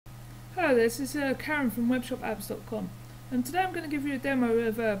Hello, this is Karen from Webshopapps.com, and today I'm going to give you a demo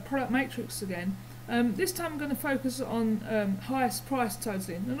of ProductMatrix again. This time I'm going to focus on highest price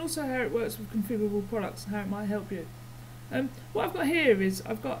totaling and also how it works with configurable products and how it might help you. What I've got here is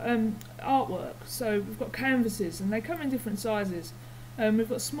I've got artwork, so we've got canvases and they come in different sizes. We've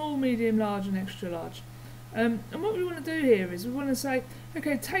got small, medium, large and extra large. And what we want to do here is we want to say,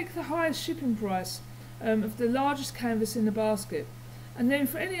 okay, take the highest shipping price of the largest canvas in the basket. And then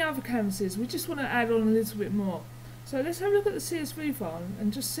for any other canvases, we just want to add on a little bit more. So let's have a look at the CSV file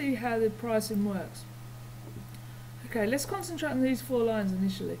and just see how the pricing works. Okay, let's concentrate on these 4 lines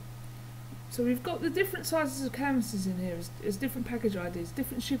initially. So we've got the different sizes of canvases in here as different package IDs,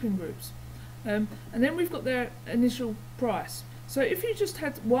 different shipping groups. And then we've got their initial price. So if you just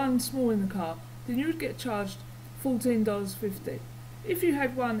had one small in the cart, then you would get charged $14.50. If you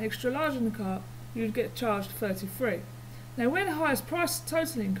had one extra large in the cart, you would get charged $33. Now where the highest price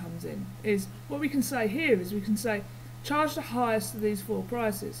totaling comes in is what we can say here is we can say charge the highest of these 4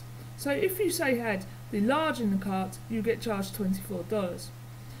 prices. So if you say had the large in the cart, you get charged $24.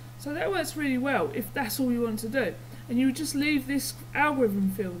 So that works really well if that's all you want to do, and you just leave this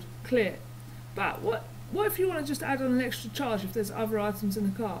algorithm field clear. But what if you want to just add on an extra charge if there's other items in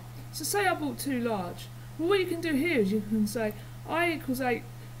the cart? So say I bought 2 large. Well, what you can do here is you can say I equals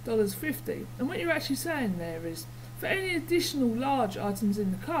 $8.50, and what you're actually saying there is for any additional large items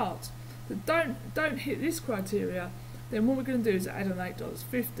in the cart that don't hit this criteria, then what we're going to do is add on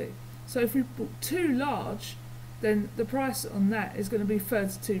 $8.50. So if we bought 2 large, then the price on that is going to be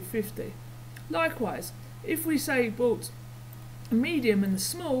 $32.50. Likewise, if we say bought a medium and a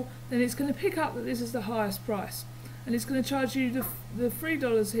small, then it's going to pick up that this is the highest price, and it's going to charge you the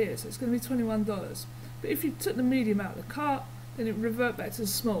 $3 here, so it's going to be $21. But if you took the medium out of the cart, then it would revert back to the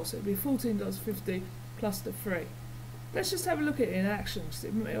small, so it would be $14.50 plus the 3. Let's just have a look at it in action, because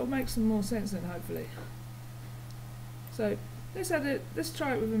it'll make some more sense then, hopefully. So let's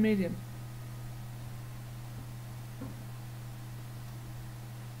try it with a medium.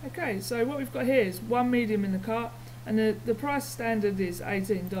 Okay, so what we've got here is 1 medium in the cart, and the price standard is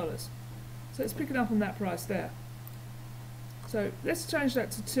 $18. So it's picking up on that price there. So let's change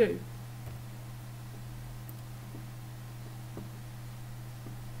that to 2.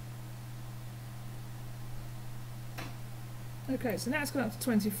 Okay, so now it's gone up to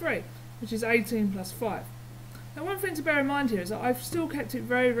 23, which is 18 plus 5. Now one thing to bear in mind here is that I've still kept it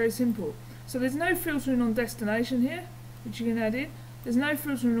very, very simple. So there's no filtering on destination here, which you can add in. There's no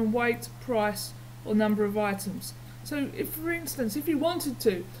filtering on weight, price, or number of items. So if, for instance, if you wanted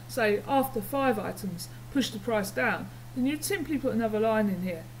to, say, after 5 items, push the price down, then you'd simply put another line in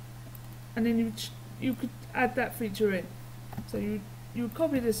here. And then you could add that feature in. So you would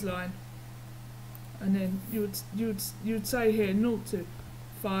copy this line, and then you would say here 0 to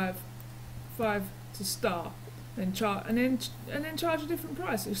 5 to start, and then charge a different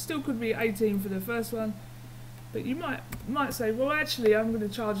price. It still could be 18 for the first one, but you might say, well, actually, I'm going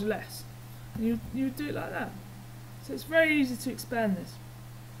to charge less, and you do it like that. So it's very easy to expand this.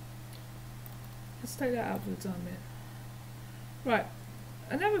 Let's take that out for the time being. Right.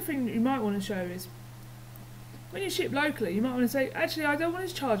 Another thing that you might want to show is when you ship locally, you might want to say, actually, I don't want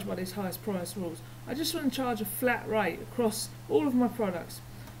to charge by these highest price rules. I just want to charge a flat rate across all of my products.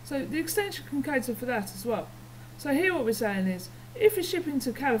 So the extension can cater for that as well. So here what we're saying is, if you're shipping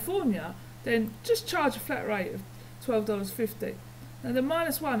to California, then just charge a flat rate of $12.50. Now the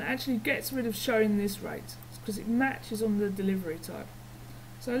 -1 actually gets rid of showing this rate because it matches on the delivery type.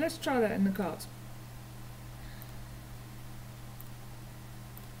 So let's try that in the cart.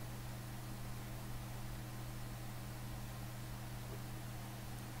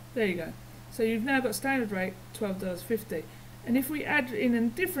 There you go. So you've now got standard rate $12.50, and if we add in a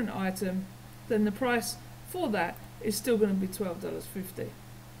different item, then the price for that is still going to be $12.50.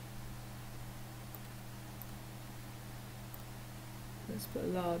 Let's put a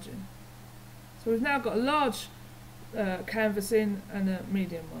large in. So we've now got a large canvas in and a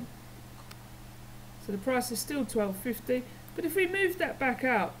medium one. So the price is still $12.50, but if we move that back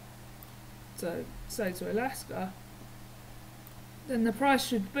out, so say to Alaska, then the price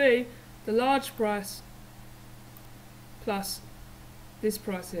should be the large price plus this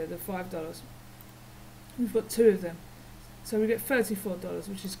price here, the $5. We've got 2 of them, so we get $34,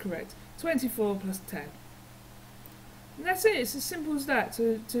 which is correct. 24 plus 10. And that's it. It's as simple as that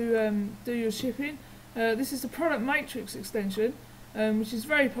to do your shipping. This is the ProductMatrix extension, which is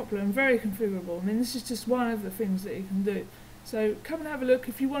very popular and very configurable. I mean, this is just one of the things that you can do. So come and have a look.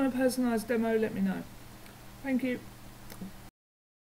 If you want a personalised demo, let me know. Thank you.